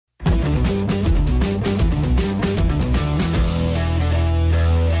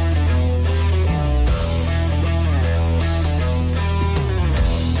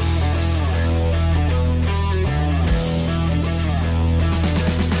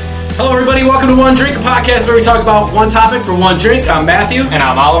Hello, everybody. Welcome to One Drink, a podcast where we talk about one topic for one drink. I'm Matthew. And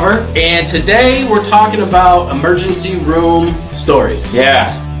I'm Oliver. And today we're talking about emergency room stories.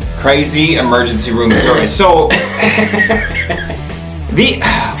 Yeah, crazy emergency room stories. So, I've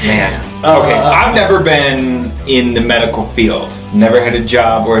never been in the medical field. Never had a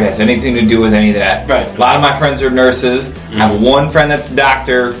job where it has anything to do with any of that. Right. A lot of my friends are nurses. I have one friend that's a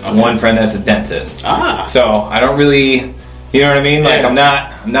doctor, one friend that's a dentist. So I don't really, you know what I mean? Like I'm not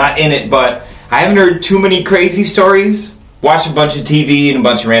in it, but I haven't heard too many crazy stories. Watched a bunch of TV and a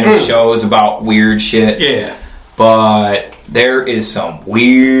bunch of random shows about weird shit. Yeah. But there is some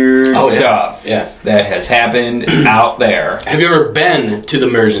weird stuff that has happened out there. Have you ever been to the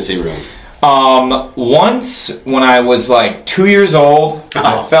emergency room? Once when I was like 2 years old,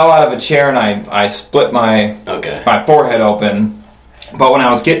 I fell out of a chair and I split my forehead open. But when I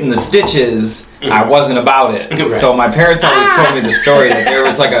was getting the stitches, I wasn't about it. Right. So my parents always told me the story that there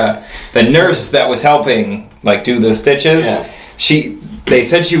was like the nurse that was helping like do the stitches. Yeah. They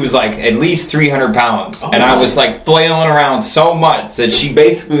said she was like at least 300 pounds. And I was like flailing around so much that she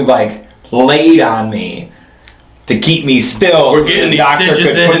basically like laid on me to keep me still. We're getting the doctor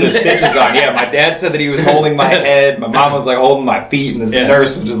stitches could put the stitches on. Yeah, my dad said that he was holding my head. My mom was like holding my feet, and this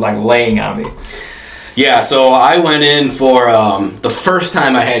nurse was just like laying on me. Yeah, so I went in for the first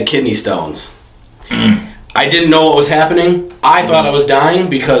time I had kidney stones. I didn't know what was happening. I thought I was dying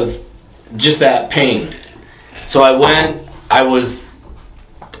because just that pain. So I went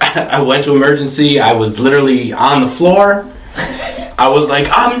to emergency. I was literally on the floor. I was like,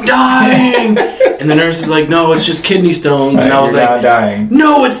 I'm dying! And the nurse is like, no, it's just kidney stones. And I was like, not dying.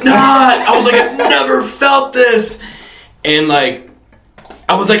 No, it's not! I was like, I've never felt this! And like,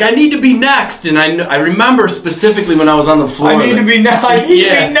 I was like, I need to be next. And I remember specifically when I was on the floor. I need to be next.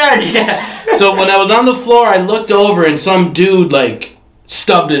 Yeah. So when I was on the floor, I looked over and some dude like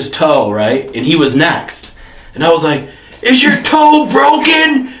stubbed his toe, right? And he was next. And I was like, is your toe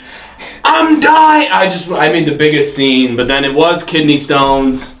broken? I'm dying. I made the biggest scene, but then it was kidney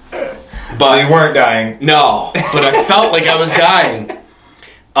stones. But you weren't dying. No, but I felt like I was dying.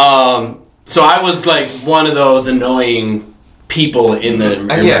 So I was like one of those annoying people in the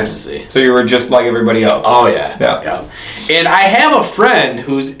emergency. Yeah. So you were just like everybody else. Oh yeah. And I have a friend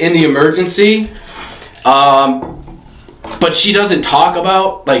who's in the emergency, but she doesn't talk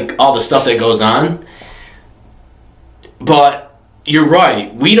about like all the stuff that goes on. But you're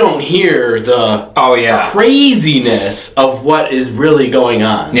right. We don't hear the craziness of what is really going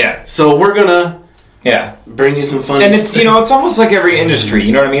on. Yeah. So we're gonna bring you some funny. And it's it's almost like every industry.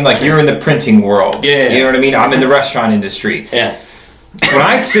 You know what I mean? Like you're in the printing world. Yeah. You know what I mean? I'm in the restaurant industry. Yeah. When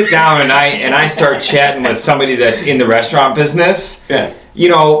I sit down and I start chatting with somebody that's in the restaurant business,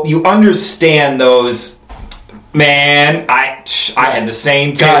 you understand those. Man, I had the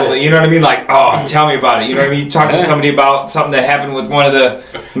same table. You know what I mean? Like, tell me about it. You know what I mean? You talk to somebody about something that happened with one of the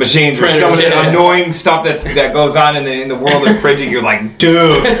machines or some of the annoying stuff that goes on in the world of printing. You're like,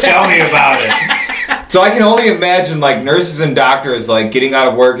 dude, tell me about it. So I can only imagine like nurses and doctors like getting out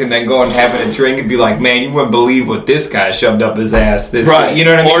of work and then going and having a drink and be like, man, you wouldn't believe what this guy shoved up his ass this week. You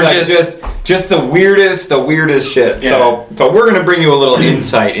know what I mean? Or like just the weirdest shit. Yeah. So we're gonna bring you a little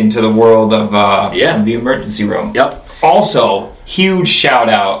insight into the world of the emergency room. Yep. Also, huge shout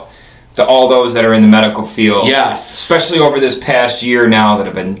out to all those that are in the medical field. Yes. Especially over this past year now that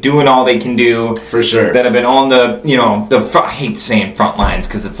have been doing all they can do. For sure. That have been on I hate saying front lines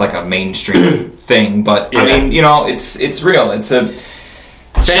because it's like a mainstream thing, but I mean, it's real. It's a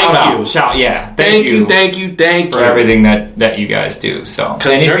Thank you for everything that you guys do. So,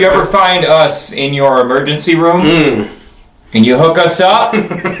 and if you ever find us in your emergency room and you hook us up,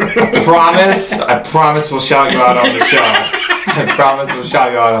 I promise we'll shout you out on the show. I promise we'll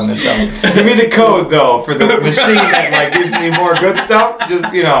shout you out on the show. Give me the code though for the machine that like gives me more good stuff. Just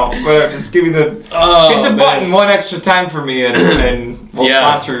whatever. Just give me the hit the button one extra time for me, and we'll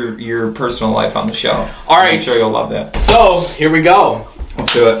sponsor your personal life on the show. All right, I'm sure you'll love that. So here we go.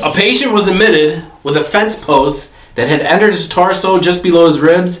 Let's do it. A patient was admitted with a fence post that had entered his torso just below his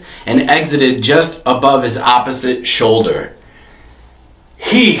ribs and exited just above his opposite shoulder.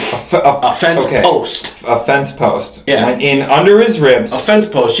 A fence post. A fence post. Yeah. Went in under his ribs. A fence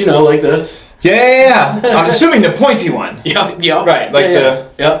post, like this. Yeah. I'm assuming the pointy one. Yeah. Right, like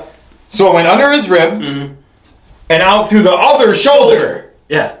Yep. So it went under his rib and out through the other shoulder.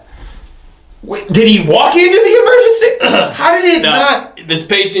 Yeah. Wait, did he walk into the emergency? How did it not? This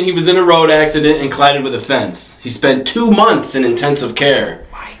patient, he was in a road accident and collided with a fence. He spent 2 months in intensive care.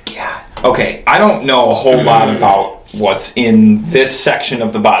 My God. Okay, I don't know a whole lot about what's in this section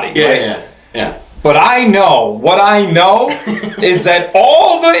of the body. Yeah. But what I know is that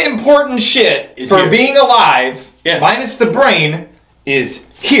all the important shit is for here. Being alive, minus the brain, is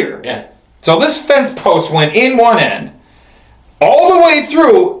here. Yeah. So this fence post went in one end, all the way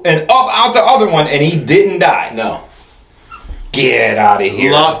through and up out the other one, and he didn't die. No. Get out of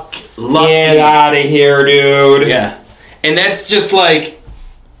here. Lucky. Get out of here, dude. Yeah. And that's just like,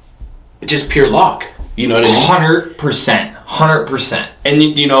 just pure luck. You know what I mean? 100%. 100%. And,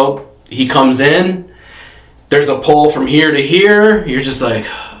 you know, he comes in, there's a pole from here to here, you're just like...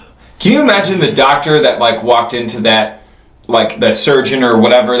 Can you imagine the doctor that, like, walked into that, like, the surgeon or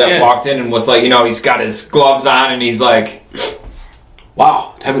whatever that walked in and was like, you know, he's got his gloves on and he's like...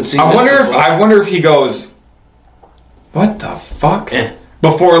 Wow, haven't seen I wonder if he goes, what the fuck? Yeah.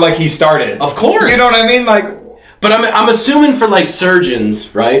 Before, like, he started. Of course. You know what I mean? Like... But I'm assuming for, like,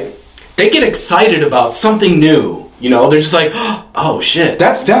 surgeons, right? They get excited about something new. You know, they're just like, oh, shit.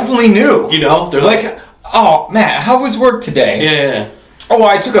 That's definitely new. You know? They're like, oh, Matt, how was work today? Yeah. Oh,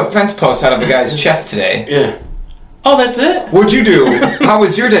 I took a fence post out of a guy's chest today. Yeah. Oh, that's it? What'd you do? How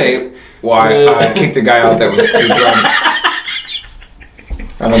was your day? Why, I kicked a guy out that was too drunk.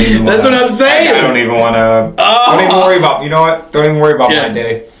 I don't even That's what I'm saying. I don't even want to. Don't even worry about. You know what? Don't even worry about my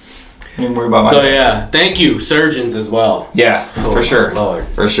day. Don't even worry about my day. So yeah, thank you, surgeons as well. Yeah, for sure. Lord.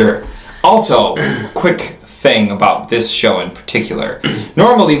 For sure. Also, quick thing about this show in particular.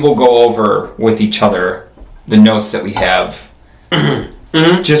 Normally, we'll go over with each other the notes that we have,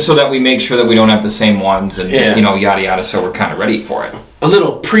 just so that we make sure that we don't have the same ones, and you know, yada yada. So we're kind of ready for it. A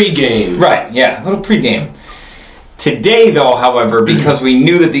little pregame, right? Yeah, a little pregame. Today, though, however, because we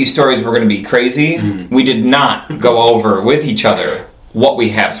knew that these stories were going to be crazy, we did not go over with each other what we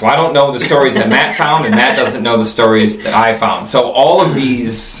have. So I don't know the stories that Matt found, and Matt doesn't know the stories that I found. So all of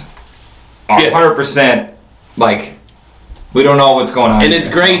these are 100% like, we don't know what's going on. And it's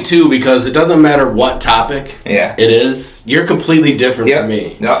great, too, because it doesn't matter what topic it is. You're completely different from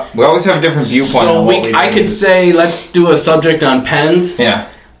me. Yep. We always have a different viewpoint on what we do. I could say, let's do a subject on pens. Yeah.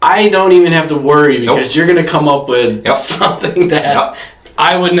 I don't even have to worry because you're going to come up with something that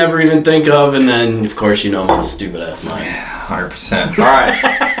I would never even think of, and then, of course, you know my stupid ass mind. Yeah, 100%. All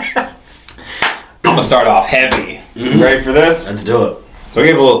right. I'm going to start off heavy. Ready for this? Let's do it. So I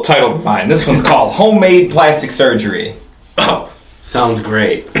gave a little title to mine. This one's called Homemade Plastic Surgery. Oh, sounds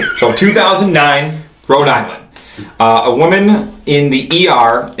great. So 2009, Rhode Island. A woman in the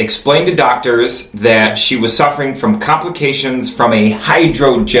ER explained to doctors that she was suffering from complications from a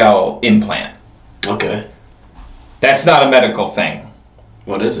hydrogel implant. Okay. That's not a medical thing.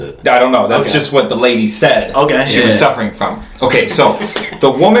 What is it? I don't know. That's just what the lady said she was suffering from. Okay, so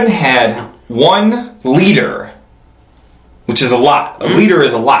the woman had 1 liter, which is a lot. A liter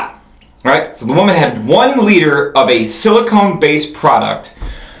is a lot, right? So the woman had 1 liter of a silicone-based product,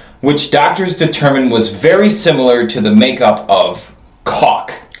 which doctors determined was very similar to the makeup of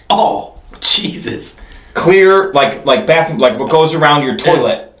caulk. Oh, Jesus. Clear, like bathroom, like what goes around your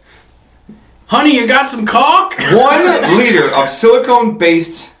toilet. Honey, you got some caulk? 1 liter of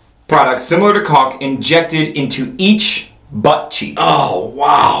silicone-based product similar to caulk injected into each butt cheek. Oh,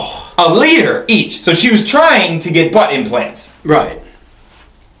 wow. 1 liter each. So she was trying to get butt implants. Right.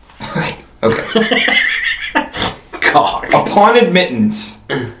 Okay. Caulk. Upon admittance,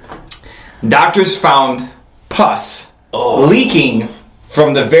 doctors found pus leaking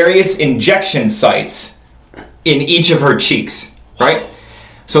from the various injection sites in each of her cheeks, right?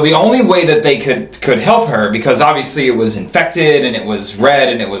 So the only way that they could help her, because obviously it was infected and it was red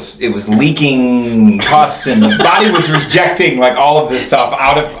and it was leaking pus and the body was rejecting like all of this stuff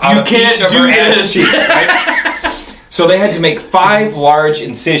out of each of her ass cheeks, right? So they had to make 5 large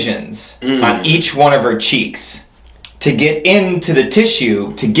incisions on each one of her cheeks to get into the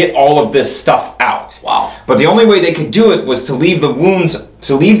tissue to get all of this stuff out. Wow. But the only way they could do it was to leave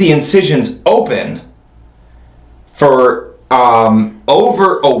the incisions open for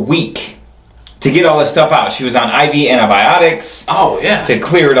over a week to get all this stuff out. She was on IV antibiotics. Oh, yeah. To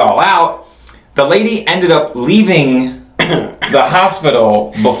clear it all out. The lady ended up leaving the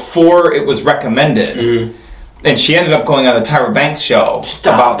hospital before it was recommended. And she ended up going on the Tyra Banks show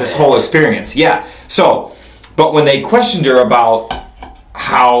about this whole experience. Yeah. So, but when they questioned her about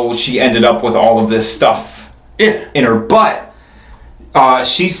how she ended up with all of this stuff in her butt,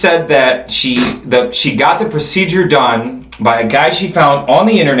 she said that she got the procedure done by a guy she found on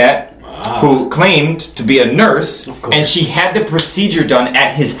the internet who claimed to be a nurse, and she had the procedure done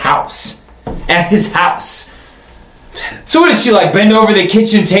at his house. At his house. So what did she, like, bend over the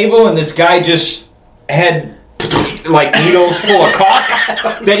kitchen table and this guy just had like needles full of caulk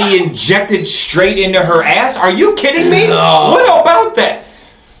that he injected straight into her ass? Are you kidding me? No. What about that?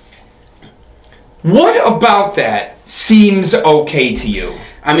 What about that seems okay to you?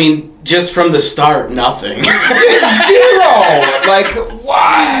 I mean, just from the start, nothing. Zero! Like,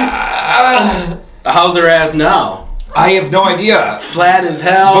 what? How's her ass now? I have no idea. Flat as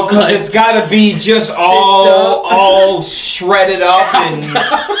hell. Because it's got to be just all shredded up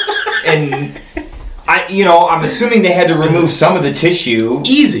and I'm assuming they had to remove some of the tissue.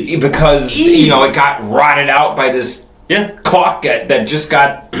 Easy. Because, Easy. It got rotted out by this caulk that just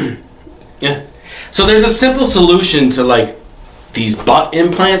got... Yeah. So there's a simple solution to, like, these butt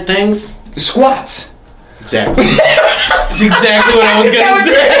implant things. Squats. Exactly. That's exactly what I was going to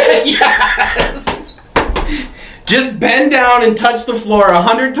say. Yes. Just bend down and touch the floor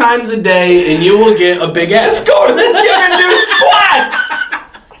 100 times a day and you will get a big ass. Just go to the gym and do squats!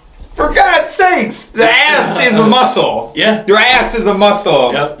 For God's sakes, the ass is a muscle. Yeah. Your ass is a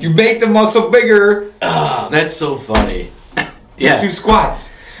muscle. Yep. You make the muscle bigger. Oh, that's so funny. Just do squats.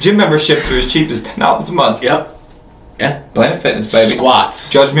 Gym memberships are as cheap as $10 a month. Yep. Yeah. Planet Fitness, baby. Squats.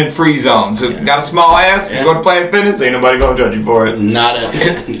 Judgment-free zone. So if you got a small ass, you go to Planet Fitness, ain't nobody gonna judge you for it. Not a...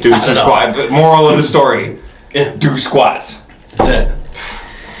 Do some squats. But moral of the story, yeah. Do squats. That's it.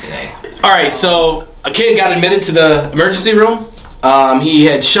 All right, so a kid got admitted to the emergency room. He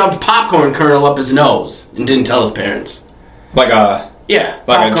had shoved popcorn kernel up his nose and didn't tell his parents. Like a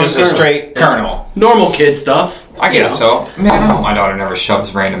straight kernel. Normal kid stuff. I guess so. Man, I know my daughter never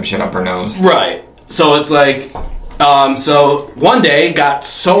shoves random shit up her nose. Right. So it's like, so one day it got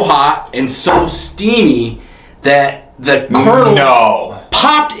so hot and so steamy that the kernel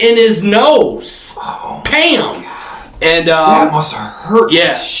popped in his nose. Oh, Bam! And that must have hurt.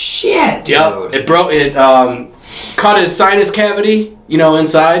 Yeah. Shit, dude. Yep. It broke. It cut his sinus cavity.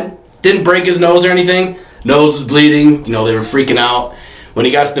 Inside. Didn't break his nose or anything. Nose was bleeding. They were freaking out. When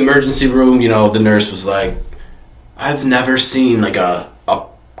he got to the emergency room, the nurse was like, "I've never seen like a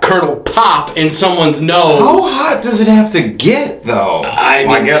kernel pop in someone's nose." How hot does it have to get, though?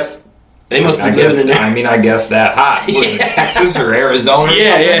 I guess they must be living in there. I guess that hot. Yeah. Texas or Arizona?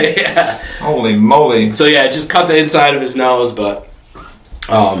 Yeah. Holy moly! So it just cut the inside of his nose. But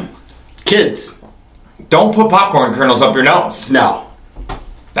kids, don't put popcorn kernels up your nose. No.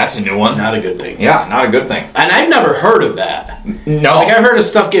 That's a new one. Not a good thing. Yeah, not a good thing. And I've never heard of that. No. Like, I've heard of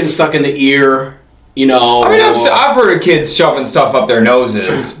stuff getting stuck in the ear, I mean, I've heard of kids shoving stuff up their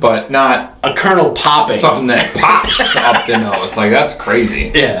noses, but not... a kernel popping. Something that pops up the nose. Like, that's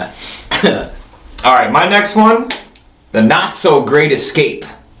crazy. Yeah. All right, my next one. The not-so-great escape.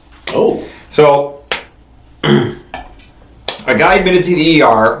 Oh. So... A guy admitted to the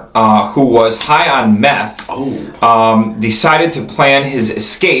ER who was high on meth decided to plan his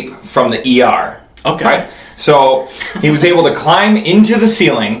escape from the ER. Okay. Right? So he was able to climb into the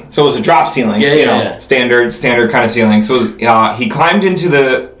ceiling. So it was a drop ceiling. Yeah. Standard kind of ceiling. So he climbed into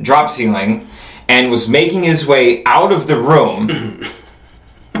the drop ceiling and was making his way out of the room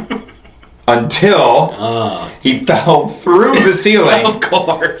until he fell through the ceiling. Of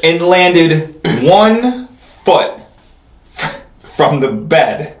course. And landed 1 foot from the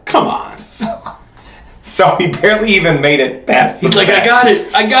bed. Come on. So he barely even made it past the He's like, bed.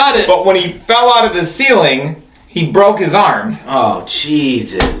 I got it. But when he fell out of the ceiling, he broke his arm. Oh,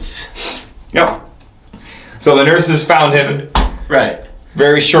 Jesus. Yep. So the nurses found him Right.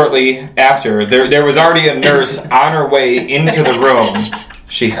 very shortly after. There was already a nurse on her way into the room.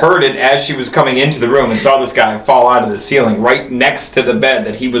 She heard it as she was coming into the room and saw this guy fall out of the ceiling right next to the bed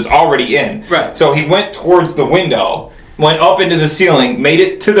that he was already in. Right. So he went towards the window, went up into the ceiling, made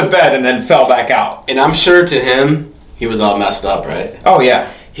it to the bed, and then fell back out. And I'm sure to him, he was all messed up, right? Oh,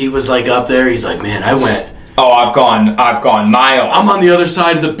 yeah. He was like up there. He's like, man, I went. Oh, I've gone miles. I'm on the other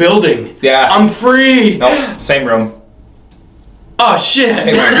side of the building. Yeah. I'm free. Nope, same room. Oh,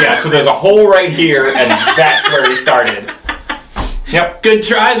 shit. Yeah, so there's a hole right here, and that's where he started. Yep. Good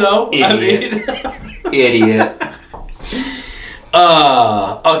try, though. Idiot. Idiot.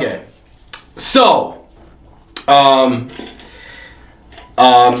 Okay. So, there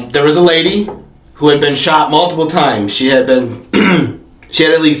was a lady who had been shot multiple times. She had she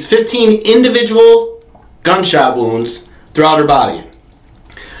had at least 15 individual gunshot wounds throughout her body.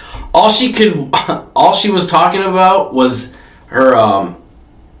 All she was talking about was her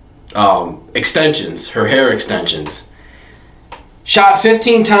extensions, her hair extensions. Shot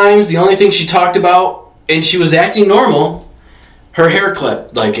 15 times. The only thing she talked about, and she was acting normal, her hair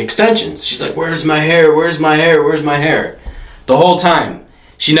clip, like extensions. She's like, where's my hair? Where's my hair? Where's my hair? The whole time.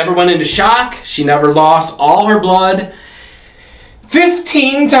 She never went into shock. She never lost all her blood.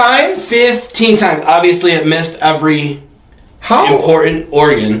 15 times? 15 times. Obviously, it missed every important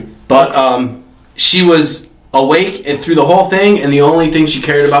organ. But she was awake and through the whole thing, and the only thing she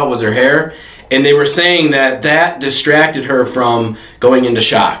cared about was her hair. And they were saying that distracted her from going into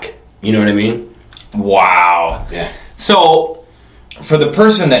shock. You know what I mean? Wow. Yeah. So, for the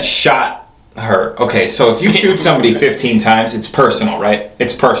person that shot her, okay, so if you shoot somebody 15 times, it's personal, right?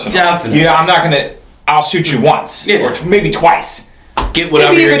 It's personal. Definitely. I'm not going to, I'll shoot you once. Yeah. Or maybe twice. Get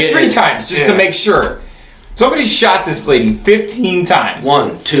whatever maybe you're even getting. 3 times, just to make sure. Somebody shot this lady 15 times.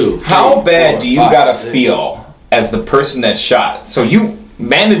 1, 2, 3, How bad 4, do you 5, gotta 6. feel as the person that shot? So you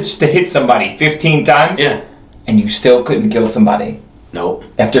managed to hit somebody 15 times? Yeah. And you still couldn't kill somebody? Nope.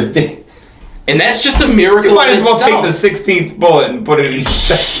 After And that's just a miracle. You might as in well itself. take the 16th bullet and put it in your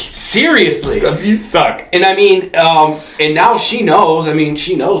Seriously. because you suck. And I mean, and now she knows. I mean,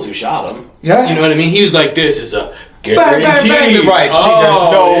 she knows who shot him. Yeah. You know what I mean? He was like, "This is a Bang, guarantee." bang, bang. You're right. There's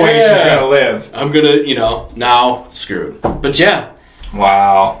no way she's gonna live. I'm gonna, now screwed. But yeah,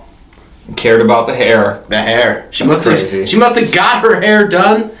 Wow. Cared about the hair. the hair. She That's must crazy. have. She must have got her hair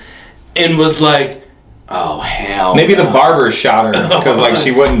done, and was like, "Oh hell." Maybe no. the barber shot her because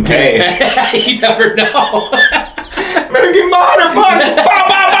she wouldn't pay. You never know. Better give him $100. Bow, bow,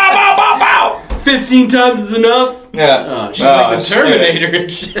 bow, bow, bow, bow. 15 times is enough. Yeah. Oh, she's like the Terminator and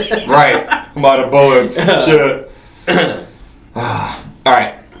shit. Shit. Right. I'm out of bullets. Shit. All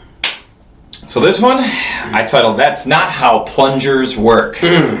right. So this one, I titled, "That's Not How Plungers Work."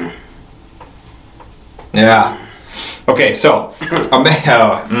 Yeah. Okay, so,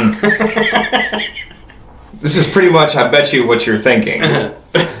 this is pretty much, I bet you, what you're thinking.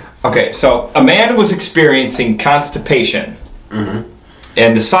 Okay, so a man was experiencing constipation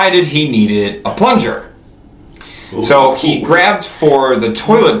and decided he needed a plunger. So he grabbed for the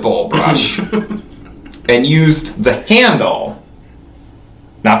toilet bowl brush and used the handle,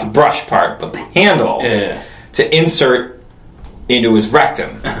 not the brush part, but the handle, to insert into his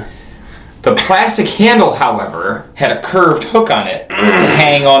rectum. The plastic handle, however, had a curved hook on it to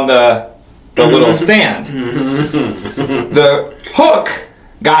hang on the little stand. The hook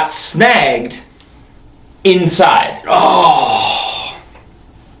got snagged inside. Oh.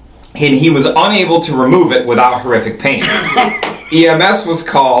 And he was unable to remove it without horrific pain. EMS was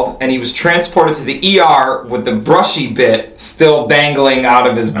called, and he was transported to the ER with the brushy bit still dangling out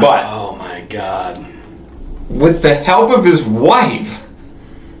of his butt. Oh my God. With the help of his wife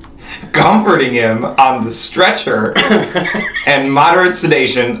comforting him on the stretcher and moderate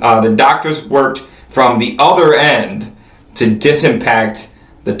sedation, the doctors worked from the other end to disimpact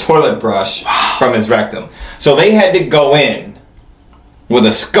the toilet brush from his rectum. So they had to go in with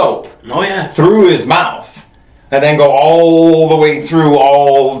a scope through his mouth and then go all the way through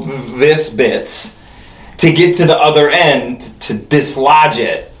all this bits to get to the other end to dislodge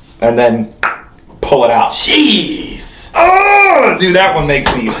it and then pull it out. Jeez. Oh, dude, that one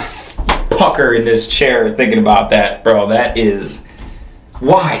makes me pucker in this chair thinking about that, bro. That is...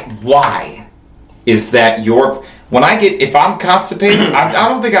 Why is that your... If I'm constipated, I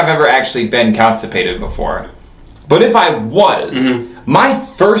don't think I've ever actually been constipated before. But if I was, my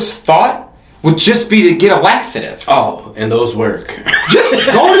first thought would just be to get a laxative. Oh, and those work. Just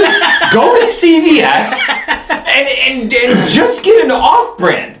go to CVS and just get an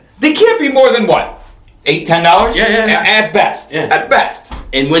off-brand. They can't be more than what? $8, $10? Yeah. At best. Yeah. At best.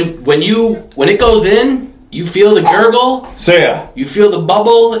 And when it goes in, you feel the gurgle, See ya. you feel the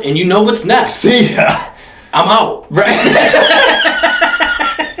bubble, and you know what's next. See ya. I'm out. Right.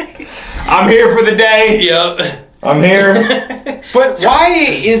 I'm here for the day. Yep. I'm here. But why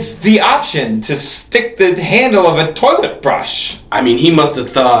is the option to stick the handle of a toilet brush? I mean, he must have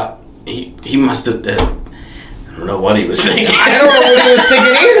thought he must have. I don't know what he was thinking. I don't know what he was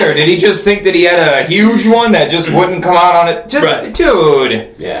thinking either. Did he just think that he had a huge one that just wouldn't come out on it? Right.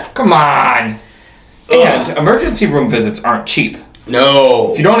 Dude. Yeah. Come on. And emergency room visits aren't cheap.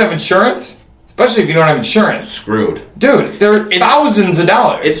 No. If you don't have insurance, especially if you don't have insurance, Screwed. dude, they're thousands of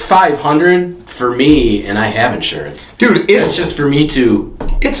dollars. It's $500 for me, and I have insurance. Dude, It's just for me to.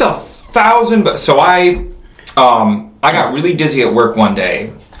 It's $1,000. But so I got really dizzy at work one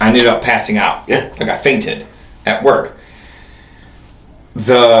day. I ended up passing out. Yeah. Like I fainted at work.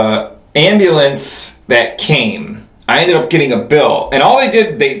 The ambulance that came, I ended up getting a bill, and all they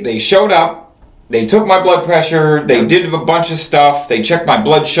did, they showed up. They took my blood pressure. They did a bunch of stuff. They checked my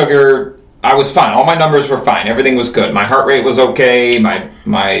blood sugar. I was fine. All my numbers were fine. Everything was good. My heart rate was okay. My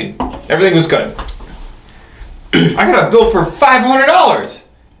everything was good. I got a bill for $500.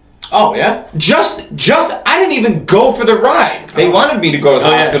 Oh yeah. Just I didn't even go for the ride. They wanted me to go to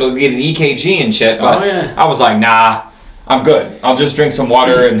the hospital to get an EKG and shit, but I was like, nah, I'm good. I'll just drink some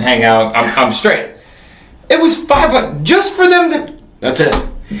water and hang out. I'm straight. It was $500 just for them to. That's it.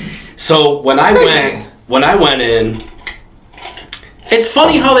 So when I went in, it's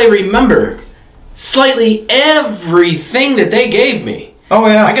funny how they remember slightly everything that they gave me. Oh,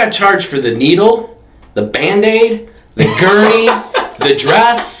 yeah. I got charged for the needle, the Band-Aid, the gurney, the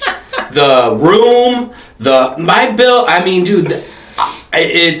dress, the room, my bill. I mean, dude,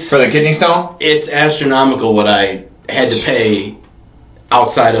 it's... For the kidney stone? It's astronomical what I had to pay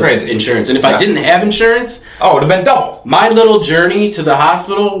outside of insurance. And if I didn't have insurance... Oh, it would have been double. My little journey to the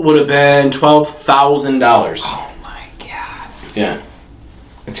hospital would have been $12,000. Oh, my God. Yeah.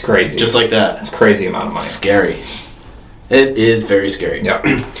 It's crazy. Just like that. It's a crazy amount of money. It's scary. It is very scary. Yeah.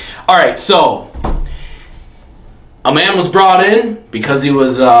 All right, so... A man was brought in because he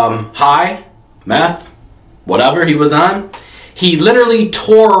was high, meth, whatever he was on. He literally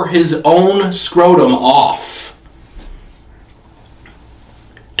tore his own scrotum off.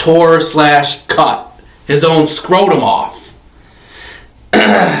 Tore/cut his own scrotum off.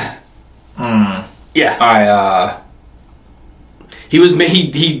 Yeah. He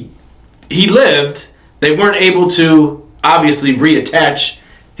lived. They weren't able to obviously reattach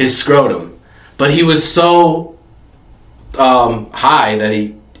his scrotum, but he was so high that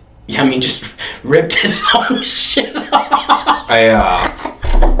he just ripped his own shit off.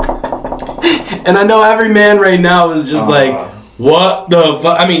 And I know every man right now is just like, what the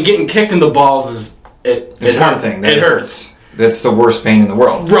fuck? I mean, getting kicked in the balls is it one thing. It hurts. That's the worst pain in the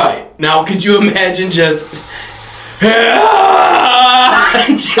world. Right. Now, could you imagine just I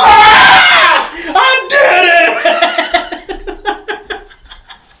did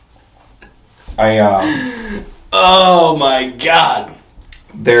it! Oh my God.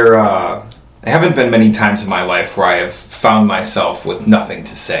 There haven't been many times in my life where I have found myself with nothing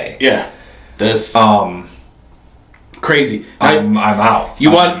to say. Yeah. This crazy. I'm out.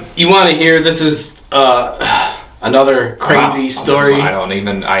 You want to hear this is another crazy story.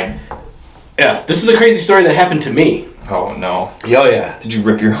 Yeah, this is a crazy story that happened to me. Oh no. Oh yeah. Did you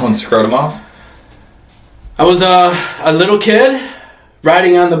rip your own scrotum off? I was a little kid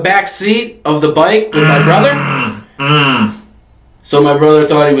riding on the back seat of the bike with my brother. So my brother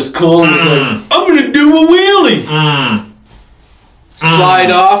thought he was cool and was like, I'm gonna do a wheelie.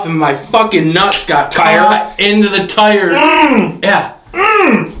 Slide off and my fucking nuts got caught into the tire. Yeah.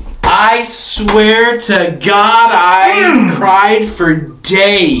 I swear to God, I cried for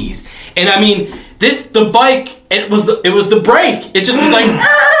days. And I mean, the bike, it was the brake. It just was like, and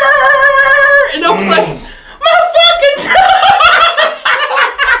I was like, my fucking nuts!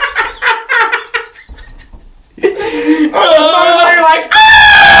 Like,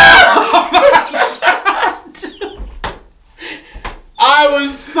 I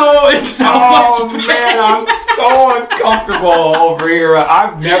was so in so much pain. Man, I'm so uncomfortable over here.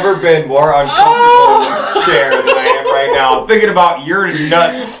 I've never been more uncomfortable in this chair than I am right now. I'm thinking about your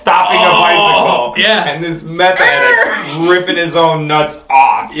nuts stopping a bicycle. Yeah. And this meth addict ripping his own nuts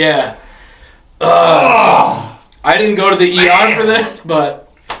off. Yeah. I didn't go to the ER for this, but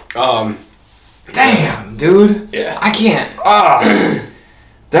damn, dude. Yeah. I can't.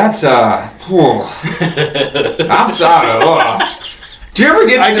 That's I'm sorry. Do you ever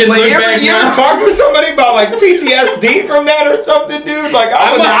get you ever talk to somebody about like PTSD from that or something, dude? Like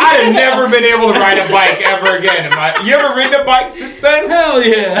I have never been able to ride a bike ever again. You ever ridden a bike since then? Hell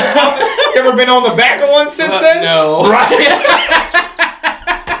yeah. You ever been on the back of one since then? No. Right?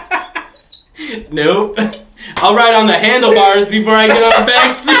 Nope. I'll ride on the handlebars before I get on the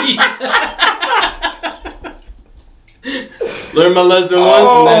back seat. Learn my lesson once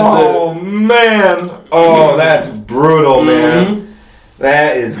and that's it. Oh man. Oh, that's brutal, man.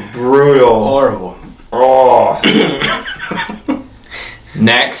 That is brutal. Horrible. Oh.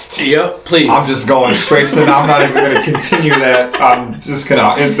 Next. Yep, please. I'm just going straight to I'm not even going to continue that. I'm just going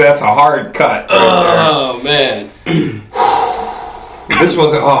to... That's a hard cut. Oh, man. This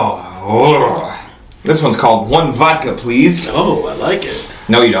one's... This one's called One Vodka, Please. Oh, I like it.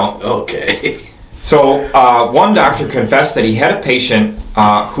 No, you don't. Okay. So, one doctor confessed that he had a patient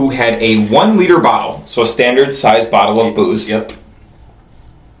who had a 1-liter bottle, so a standard-sized bottle of booze. Yep.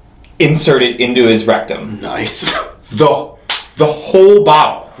 Inserted into his rectum. Nice. The whole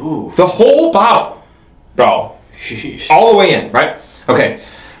bottle. Ooh. The whole bottle. Bro. Sheesh. All the way in, right? Okay.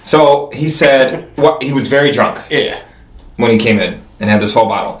 So he said he was very drunk. Yeah. When he came in and had this whole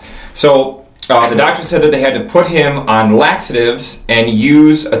bottle. So the doctor said that they had to put him on laxatives and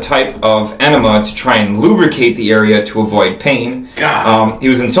use a type of enema to try and lubricate the area to avoid pain. God. He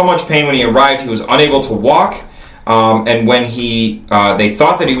was in so much pain when he arrived, he was unable to walk. And when they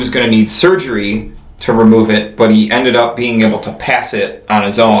thought that he was going to need surgery to remove it, but he ended up being able to pass it on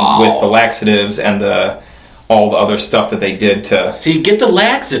his own with the laxatives and all the other stuff that they did to... See, get the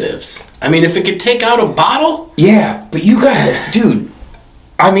laxatives. I mean, if it could take out a bottle... Yeah, but you got... Dude,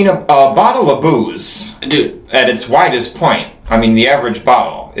 I mean, a bottle of booze, dude, at its widest point. I mean, the average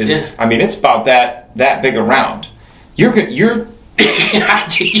bottle is. Yeah. I mean, it's about that big around. You're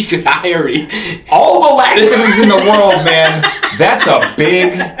all the laxatives in the world, man. That's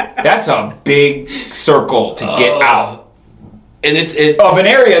a big circle to get out, and it's of an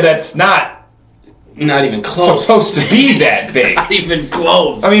area that's not even close. Supposed to be that big. Not even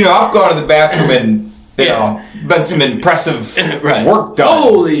close. I mean, I've gone to the bathroom and been some impressive work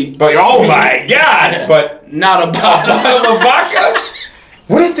done. But oh my god! But not a bottle of vodka.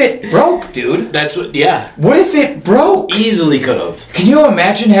 What if it broke, dude? That's what. Yeah. What if it broke? Easily could have. Can you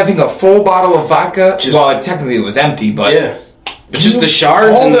imagine having a full bottle of vodka? Well, technically it was empty, but just the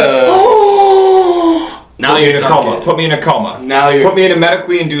shards and the. Now you're in a coma. Put me in a coma. Put me in a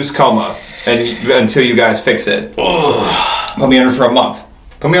medically induced coma, until you guys fix it. Put me under for a month.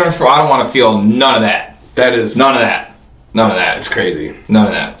 I don't want to feel none of that. None of that. It's crazy. None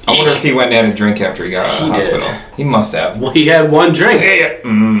of that. I wonder if he went and had a drink after he got out of the hospital. Did. He must have. Well, he had one drink. Hey!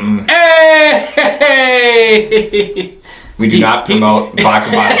 We do not promote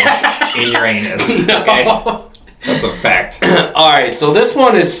vodka bottles in your anus. No. Okay? That's a fact. Alright, so this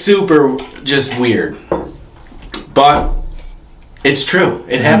one is super just weird. But it's true.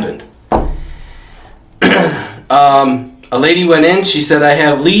 It happened. A lady went in. She said, I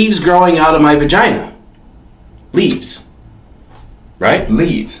have leaves growing out of my vagina. Leaves. Right?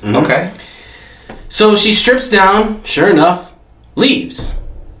 Leaves. Mm-hmm. Okay. So she strips down. Sure enough, leaves.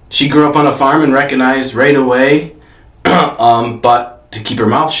 She grew up on a farm and recognized right away, but to keep her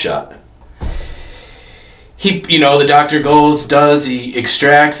mouth shut. The doctor he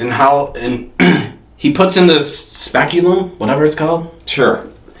extracts and he puts in the speculum, whatever it's called. Sure.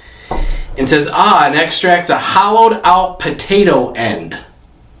 And says, and extracts a hollowed out potato end.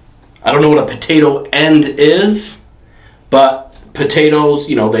 I don't know what a potato end is, but potatoes,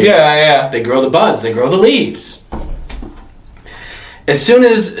 they grow the buds, they grow the leaves. As soon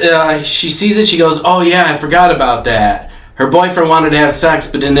as she sees it, she goes, oh yeah, I forgot about that. Her boyfriend wanted to have sex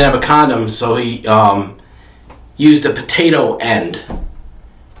but didn't have a condom, so he used a potato end.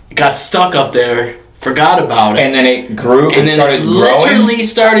 It got stuck up there, forgot about it. And then it grew and started growing? Literally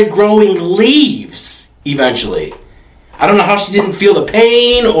started growing leaves eventually. I don't know how she didn't feel the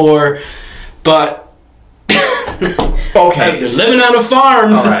pain but okay. They're living on a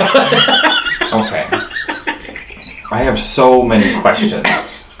farm. All right. Okay. I have so many questions.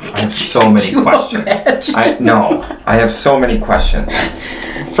 I have so many questions. I have so many questions.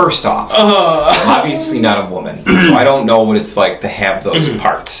 First off, I'm obviously not a woman, so I don't know what it's like to have those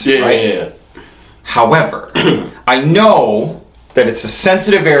parts. Right? Yeah. However, I know that it's a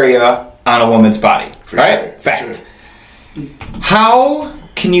sensitive area on a woman's body. Right? Sure. Fact. Sure. How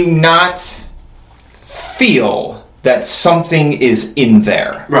can you not feel that something is in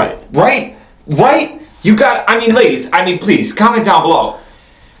there? Right? You got, ladies, please, comment down below.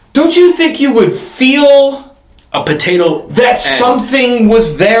 Don't you think you would feel a potato that something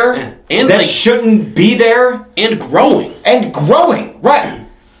was there and that shouldn't be there? And growing, right.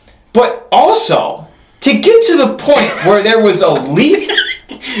 But also, to get to the point where there was a leaf,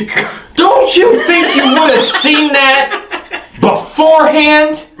 don't you think you would have seen that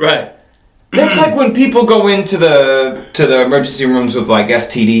beforehand? Right. That's like when people go into the emergency rooms with like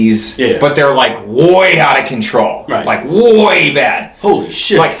STDs, but they're like way out of control, like way bad. Holy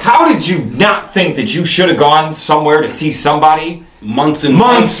shit! Like, how did you not think that you should have gone somewhere to see somebody months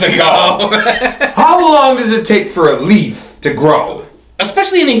ago? How long does it take for a leaf to grow?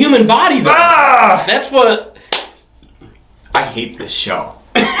 Especially in a human body, though. That's what. I hate this show.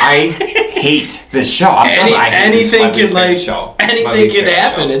 Anything can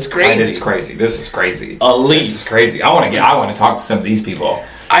happen. It's crazy. It's crazy. This is crazy. A leaf. This is crazy. I want to talk to some of these people.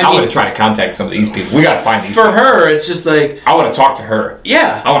 I want to try to contact some of these people. We got to find these people. For her, it's just like... I want to talk to her.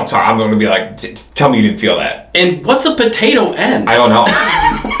 Yeah. I want to talk. I'm going to be like, tell me you didn't feel that. And what's a potato end? I don't know.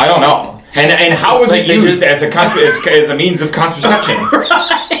 And how was it used as a means of contraception?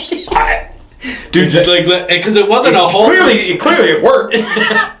 Right. Dude, just like, because it wasn't a whole... Clearly it worked.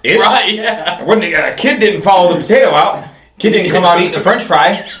 Right, yeah. A kid didn't follow the potato out. Kid didn't come out eating a French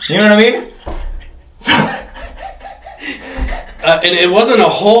fry. You know what I mean? And it wasn't a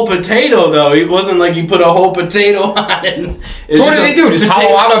whole potato, though. It wasn't like you put a whole potato on it. So what did he do? Just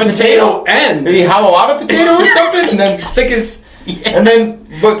hollow out a potato end? Did he hollow out a potato or something? And then stick his... Yeah. And then...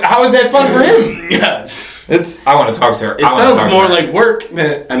 But how is that fun for him? Yeah. I want to talk to her. It sounds more like work.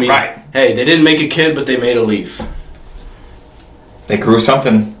 Right. Hey, they didn't make a kid, but they made a leaf. They grew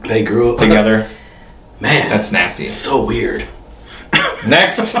something. They grew together. Man, that's nasty. So weird.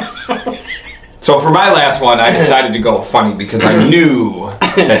 Next. So for my last one, I decided to go funny because I knew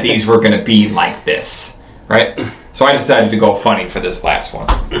that these were going to be like this, right? So I decided to go funny for this last one.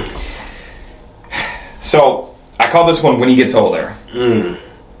 So I call this one When He Gets Older.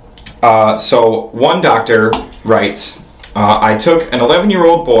 So one doctor writes, I took an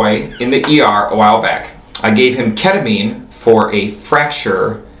 11-year-old boy in the ER a while back. I gave him ketamine for a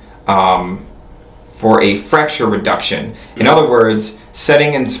fracture reduction. In other words,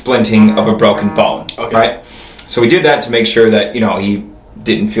 setting and splinting of a broken bone. Okay. Right? So we did that to make sure that, he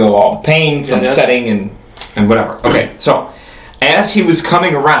didn't feel all the pain from setting and whatever. Okay, so as he was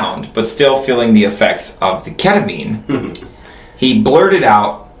coming around, but still feeling the effects of the ketamine, he blurted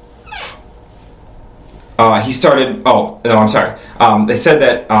out, they said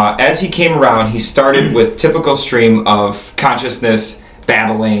that as he came around, he started with typical stream of consciousness,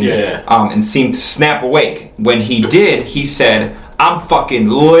 battling, and seemed to snap awake. When he did, he said, I'm fucking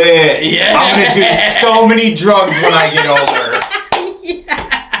lit. Yeah. I'm going to do so many drugs when I get older.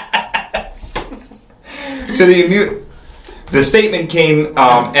 Yes. The statement came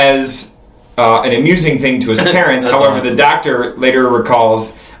as an amusing thing to his parents. However, awesome. The doctor later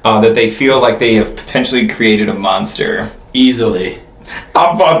recalls that they feel like they have potentially created a monster. Easily.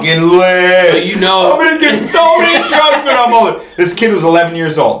 I'm fucking lit. So I'm going to do so many drugs when I'm older. This kid was 11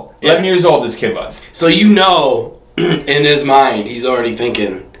 years old. 11 years old this kid was. So in his mind, he's already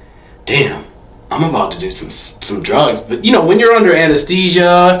thinking, damn, I'm about to do some drugs. But, when you're under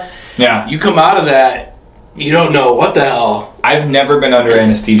anesthesia, you come out of that, you don't know what the hell. I've never been under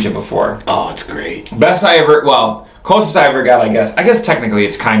anesthesia before. Oh, it's great. Closest I ever got, I guess technically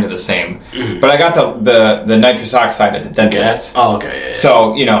it's kind of the same. But I got the nitrous oxide at the dentist. Yeah. Oh, okay. Yeah.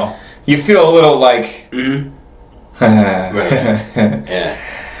 So, you feel a little like... Yeah.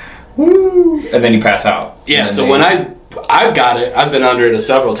 Woo, and then you pass out. Yeah, so when I've got it, I've been under it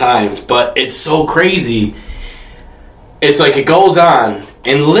several times, but it's so crazy. It's like it goes on,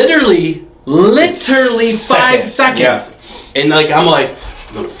 and literally 5 seconds. Yeah. And I'm like,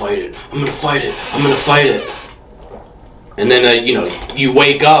 I'm going to fight it. And then, you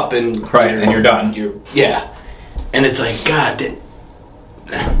wake up and... Right, and you're done. And it's like, God,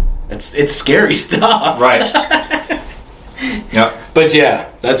 it's scary stuff. Right. Yep. But yeah,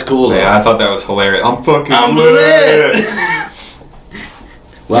 that's cool. Yeah, I thought that was hilarious. I'm lit.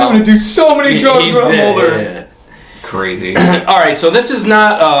 Well, I'm gonna do so many drugs when I'm older. Yeah. Crazy. All right, so this is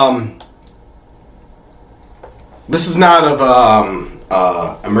not of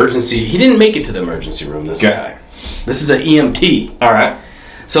emergency. He didn't make it to the emergency room. This guy. This is an EMT. All right.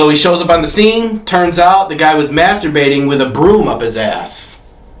 So he shows up on the scene. Turns out the guy was masturbating with a broom up his ass.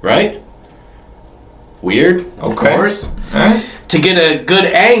 Right? Weird, of course. All right. To get a good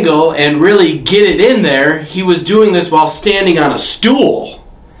angle and really get it in there, he was doing this while standing on a stool.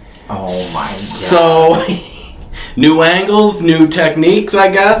 Oh my God. So, new angles, new techniques, I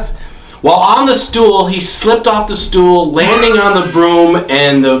guess. While on the stool, he slipped off the stool, landing on the broom,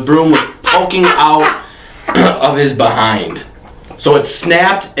 and the broom was poking out of his behind. So it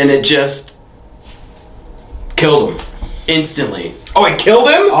snapped, and it just killed him instantly. Oh, it killed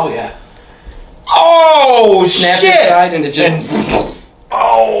him? Oh, yeah. Oh, snapped shit! Inside and it just...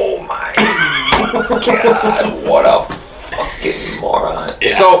 Oh, my God. What a fucking moron.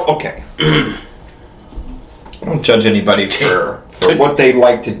 Yeah. So, okay. I don't judge anybody for what they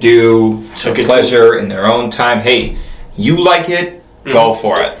like to do, for pleasure in their own time. Hey, you like it, go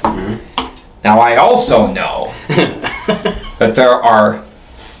for it. Mm-hmm. Now, I also know that there are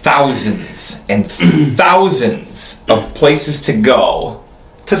thousands and thousands of places to go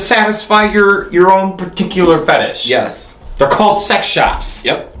to satisfy your own particular fetish. Yes. They're called sex shops.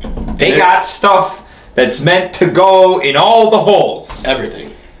 Yep. They got stuff that's meant to go in all the holes.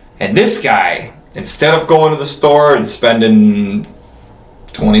 Everything. And this guy, instead of going to the store and spending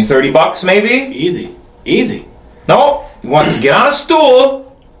 $20-$30 maybe? Easy. No, he wants to get on a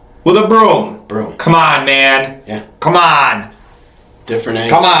stool with a broom. Come on, man. Yeah. Come on. Different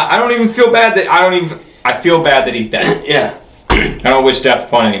angle. Come on. I don't even feel bad that I feel bad that he's dead. Yeah. I don't wish death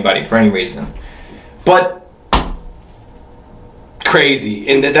upon anybody for any reason. But crazy.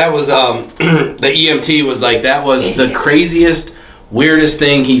 And that was the EMT was like, that was the craziest, weirdest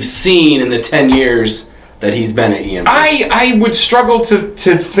thing he's seen in the 10 years that he's been at EMT. I would struggle to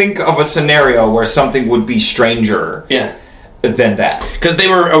think of a scenario where something would be stranger than that. Because they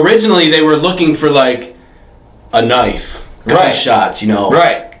were looking for like a knife, gunshots,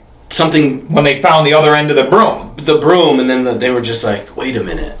 Right. Something when they found the other end of the broom. And then they were just like, wait a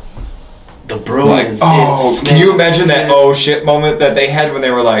minute. The broom is... Oh, can you imagine that oh shit moment that they had when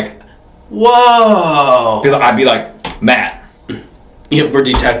they were like... Whoa. I'd be like, Matt. Yeah, we're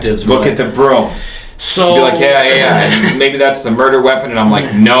detectives. Look at the broom. So You're like, yeah, and maybe that's the murder weapon, and I'm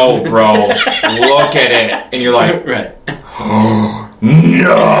like, no, bro, look at it, and you're like, right.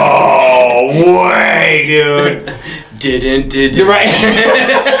 No way, dude. Didn't. You're right.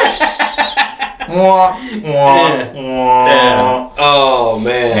 Yeah. Oh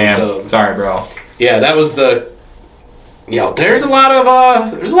man. Damn. So, sorry, bro. yeah, that was the. There's a lot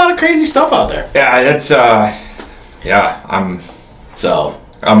of crazy stuff out there. Yeah, that's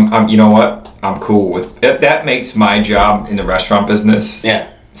I'm you know what? I'm cool with it. That makes my job in the restaurant business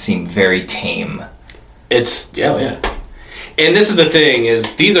seem very tame. It's yeah. And this is the thing, is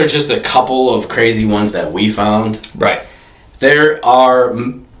these are just a couple of crazy ones that we found. Right. There are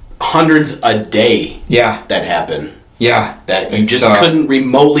hundreds a day that happen. Yeah. That you just couldn't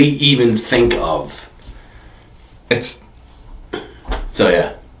remotely even think of. It's... So,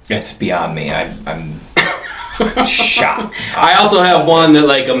 yeah. It's beyond me. I'm shocked. I also have one that,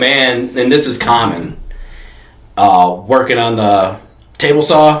 like, a man, and this is common, working on the table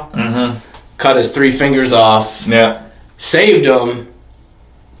saw, cut his 3 fingers off. Yeah. Saved him,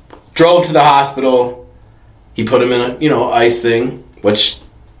 drove to the hospital. He put him in a, ice thing, which,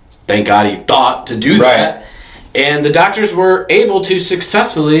 thank God he thought to do that. And the doctors were able to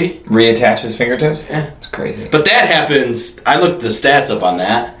successfully... reattach his fingertips? Yeah. It's crazy. But that happens... I looked the stats up on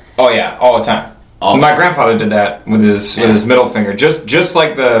that. Oh, yeah. All the time. My grandfather did that with his middle finger. Just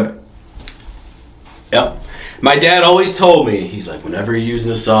like the... Yep. My dad always told me, he's like, whenever you're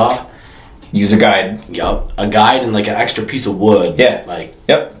using a saw... use a guide. Yep. A guide and like an extra piece of wood. Yeah.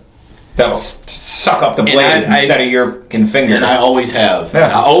 Yep. That'll suck up the blade instead of your finger. And I always have. Yeah.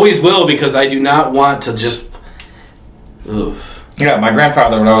 I always will, because I do not want to just... Ugh. Yeah, my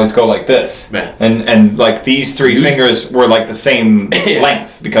grandfather would always go like this. Yeah. And like these 3 fingers were like the same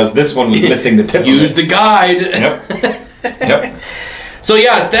length, because this one was missing the tip. Use the guide. Yep. So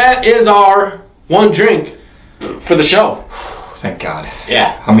yes, that is our one drink for the show. Thank God.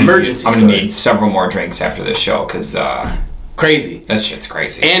 Yeah. I'm gonna need several more drinks after this show, because crazy. That shit's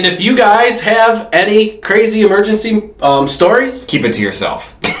crazy. And if you guys have any crazy emergency stories, keep it to yourself.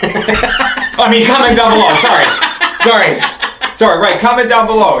 I mean, comment down below. Sorry. Right. Comment down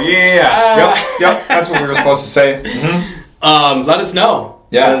below. Yeah. Yep. That's what we were supposed to say. Mm-hmm. Let us know.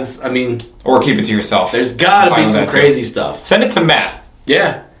 Yeah. I mean, or keep it to yourself. There's got to be some crazy stuff. Send it to Matt.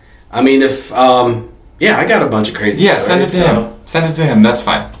 Yeah. I mean, if I got a bunch of crazy. Yeah. Send it to him. Send it to him. That's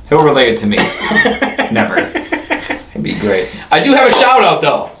fine. He'll relay it to me. Never. It'd be great. I do have a shout out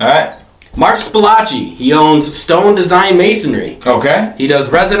though. All right. Mark Spilacci. He owns Stone Design Masonry. Okay. He does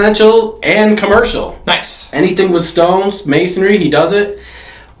residential and commercial. Nice. Anything with stones, masonry, he does it.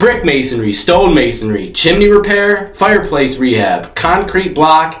 Brick masonry, stone masonry, chimney repair, fireplace rehab, concrete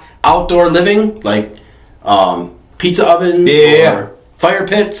block, outdoor living, like pizza ovens or fire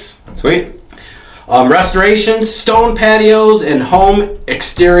pits. Sweet. Restorations, stone patios, and home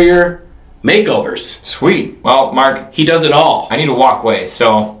exterior makeovers. Sweet. Well, Mark, he does it all. I need a walkway,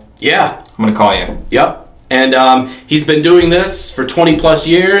 so... yeah. I'm going to call you. Yep. And he's been doing this for 20 plus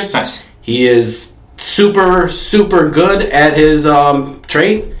years. Nice. He is super, super good at his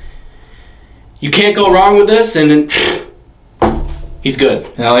trade. You can't go wrong with this, and he's good.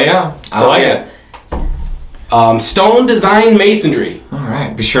 Hell yeah. I like it. Stone Design Masonry. All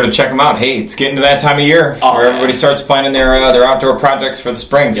right. Be sure to check him out. Hey, it's getting to that time of year where everybody starts planning their outdoor projects for the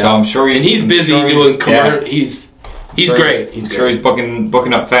spring. So I'm sure he's busy doing commercial. He's great. I'm sure he's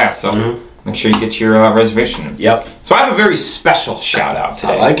booking up fast. So make sure you get your reservation. Yep. So I have a very special shout out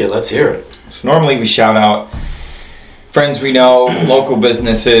today. I like it. Let's hear it. So normally we shout out friends we know, local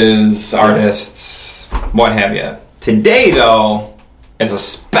businesses, artists, what have you. Today, though, is a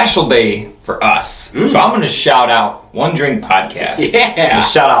special day for us. So I'm going to shout out One Drink Podcast. Yeah. I'm going to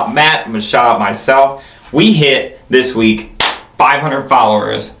shout out Matt. I'm going to shout out myself. We hit, this week, 500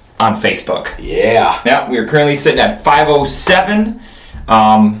 followers on Facebook. Yeah. Yeah, we are currently sitting at 507.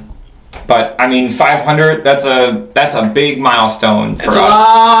 But I mean, 500. That's a big milestone for us. That's a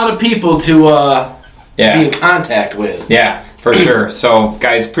lot of people to be in contact with. Yeah, for sure. So,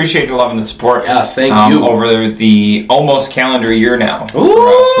 guys, appreciate the love and the support. Yes, thank you. Over the almost calendar year now. Ooh, for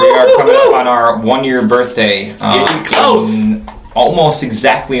us, we are coming up on our 1-year birthday. Getting close. In almost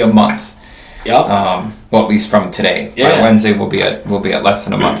exactly a month. Yep. Well, at least from today. Yeah. By Wednesday, we'll be at less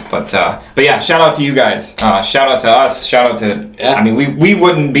than a month. But yeah, shout out to you guys. Shout out to us. Shout out to. Yeah. I mean, we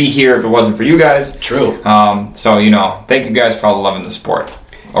wouldn't be here if it wasn't for you guys. True. So thank you guys for all the love and the support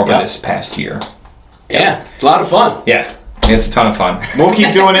over this past year. Yeah, it's a lot of fun. Yeah. It's a ton of fun. We'll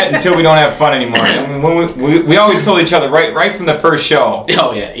keep doing it until we don't have fun anymore. And when we always told each other right from the first show.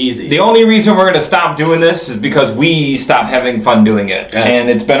 Oh yeah, easy. The only reason we're going to stop doing this is because we stopped having fun doing it. Yeah. And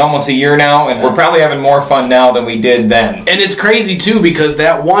it's been almost a year now, and we're probably having more fun now than we did then. And it's crazy too because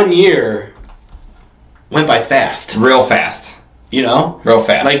that 1 year went by fast. Real fast. You know? Real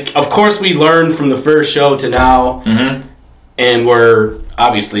fast. Like, of course we learned from the first show to now, and we're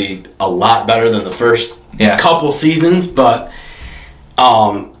obviously a lot better than the first couple seasons, but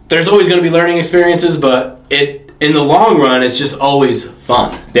there's always going to be learning experiences, but in the long run, it's just always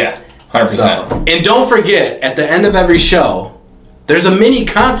fun. Yeah, 100%. So, and don't forget, at the end of every show, there's a mini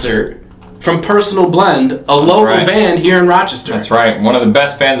concert from Personal Blend, a local band here in Rochester. That's right. One of the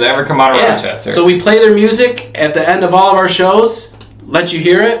best bands that ever come out of Rochester. So we play their music at the end of all of our shows, let you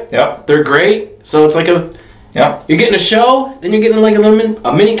hear it. Yep. They're great. So it's like you're getting a show, then you're getting like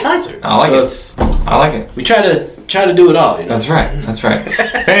a mini concert. I like it. I like it. We try to do it all. You know? That's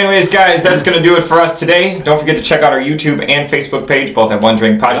right. Anyways, guys, that's going to do it for us today. Don't forget to check out our YouTube and Facebook page, both at One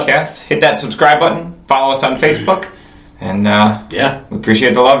Drink Podcast. Yep. Hit that subscribe button. Follow us on Facebook. And we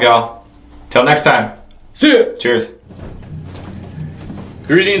appreciate the love, y'all. Till next time. See ya. Cheers.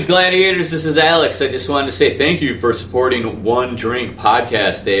 Greetings, Gladiators. This is Alex. I just wanted to say thank you for supporting One Drink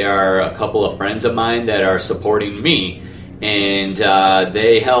Podcast. They are a couple of friends of mine that are supporting me, and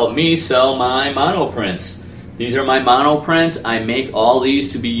they help me sell my monoprints. These are my monoprints. I make all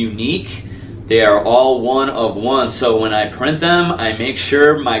these to be unique. They are all one of one, so when I print them, I make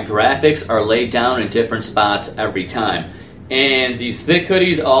sure my graphics are laid down in different spots every time. And these thick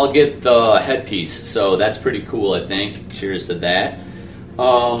hoodies all get the headpiece, so that's pretty cool, I think. Cheers to that.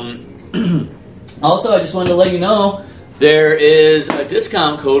 Also, I just wanted to let you know there is a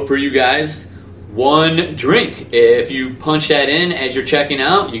discount code for you guys, One Drink. If you punch that in as you're checking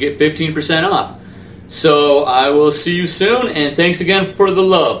out, you get 15% off. So I will see you soon, and thanks again for the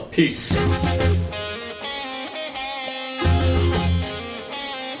love. Peace.